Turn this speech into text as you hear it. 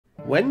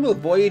When will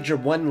Voyager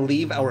 1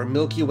 leave our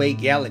Milky Way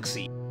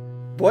Galaxy?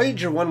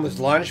 Voyager 1 was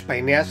launched by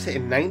NASA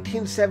in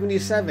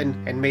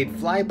 1977 and made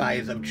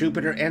flybys of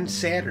Jupiter and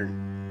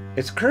Saturn.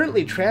 It's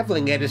currently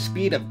traveling at a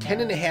speed of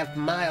 10.5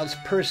 miles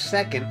per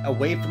second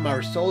away from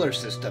our solar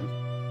system,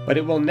 but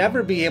it will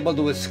never be able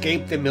to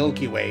escape the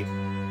Milky Way.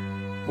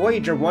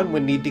 Voyager 1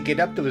 would need to get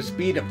up to a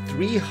speed of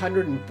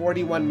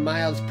 341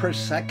 miles per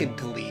second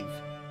to leave.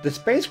 The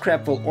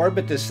spacecraft will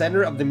orbit the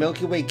center of the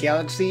Milky Way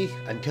Galaxy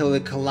until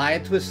it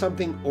collides with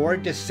something or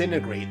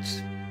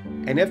disintegrates.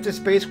 And if the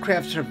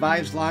spacecraft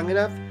survives long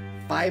enough,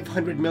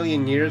 500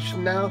 million years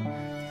from now,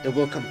 it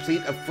will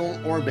complete a full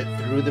orbit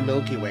through the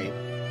Milky Way.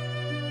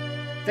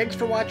 Thanks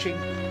for watching.